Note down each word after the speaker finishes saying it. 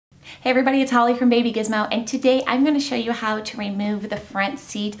Hey everybody, it's Holly from Baby Gizmo, and today I'm going to show you how to remove the front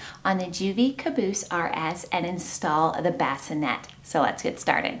seat on the Joovy Caboose RS and install the bassinet. So let's get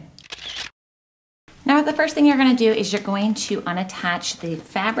started. Now the first thing you're going to do is you're going to unattach the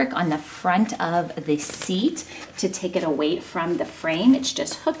fabric on the front of the seat to take it away from the frame. It's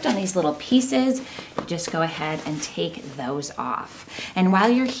just hooked on these little pieces. Just go ahead and take those off. And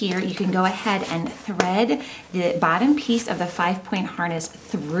while you're here, you can go ahead and thread the bottom piece of the 5-point harness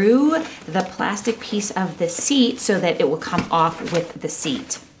through the plastic piece of the seat so that it will come off with the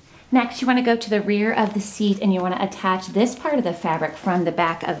seat. Next, you want to go to the rear of the seat and you want to attach this part of the fabric from the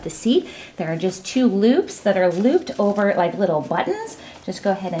back of the seat. There are just two loops that are looped over like little buttons. Just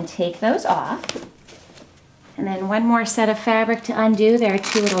go ahead and take those off. And then one more set of fabric to undo. There are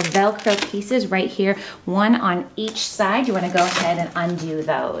two little Velcro pieces right here, one on each side. You want to go ahead and undo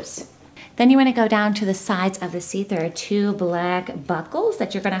those. Then you want to go down to the sides of the seat. There are two black buckles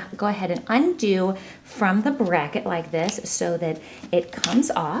that you're going to go ahead and undo from the bracket like this so that it comes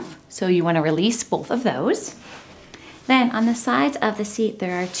off. So you want to release both of those. Then on the sides of the seat,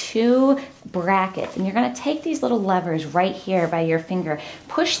 there are two brackets, and you're going to take these little levers right here by your finger,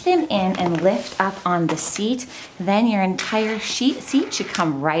 push them in and lift up on the seat. Then your entire seat should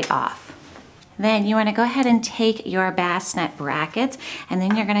come right off. Then you want to go ahead and take your bassinet brackets, and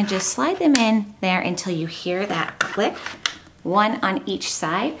then you're going to just slide them in there until you hear that click, one on each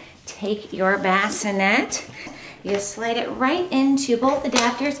side. Take your bassinet, you slide it right into both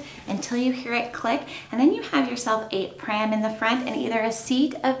adapters until you hear it click, and then you have yourself a pram in the front and either a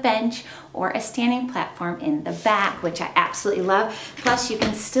seat, a bench, or a standing platform in the back, which I absolutely love. Plus you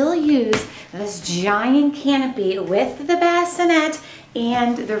can still use this giant canopy with the bassinet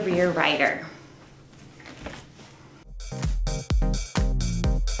and the rear rider.